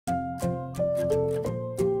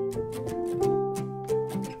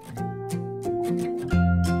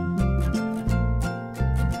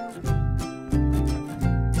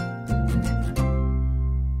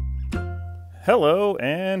Hello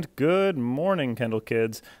and good morning, Kendall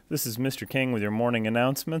kids. This is Mr. King with your morning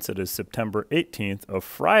announcements. It is September 18th, a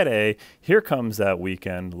Friday. Here comes that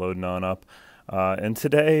weekend loading on up. And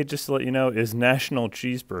today, just to let you know, is National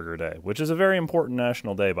Cheeseburger Day, which is a very important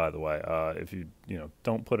national day, by the way. If you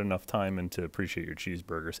don't put enough time in to appreciate your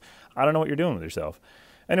cheeseburgers, I don't know what you're doing with yourself.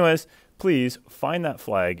 Anyways, please find that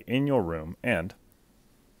flag in your room and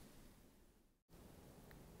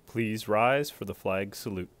please rise for the flag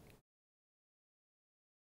salute.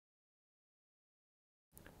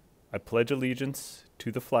 I pledge allegiance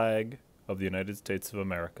to the flag of the United States of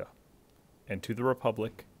America and to the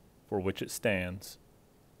republic for which it stands,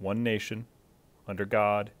 one nation, under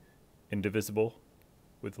God, indivisible,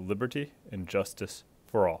 with liberty and justice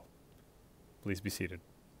for all. Please be seated.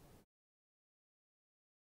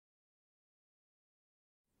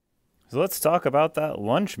 So let's talk about that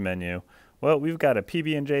lunch menu. Well, we've got a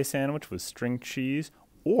PB&J sandwich with string cheese,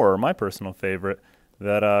 or my personal favorite,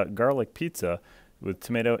 that garlic pizza with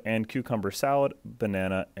tomato and cucumber salad,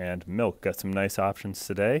 banana, and milk. Got some nice options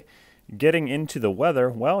today. Getting into the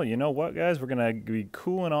weather, well, you know what, guys? We're going to be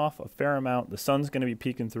cooling off a fair amount. The sun's going to be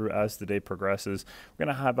peeking through as the day progresses. We're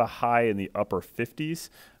going to have a high in the upper 50s.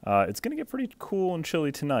 It's going to get pretty cool and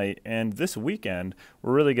chilly tonight, and this weekend,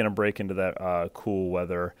 we're really going to break into that cool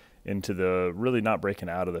weather, into the really not breaking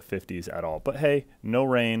out of the 50s at all. But hey, no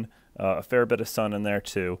rain. A fair bit of sun in there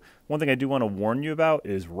too. One thing I do want to warn you about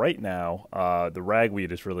is right now, the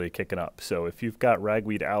ragweed is really kicking up. So if you've got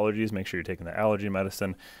ragweed allergies, make sure you're taking the allergy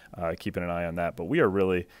medicine, keeping an eye on that. But we are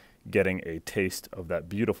really getting a taste of that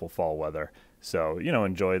beautiful fall weather. So,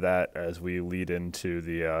 enjoy that as we lead into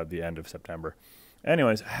the end of September.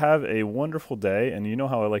 Anyways, have a wonderful day. And you know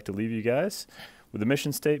how I like to leave you guys. With the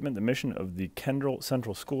mission statement, the mission of the Kendall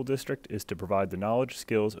Central School District is to provide the knowledge,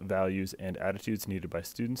 skills, values, and attitudes needed by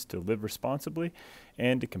students to live responsibly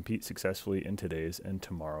and to compete successfully in today's and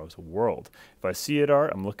tomorrow's world. If I see it,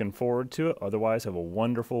 I'm looking forward to it. Otherwise, have a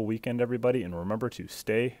wonderful weekend, everybody, and remember to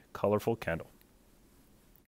stay colorful, Kendall.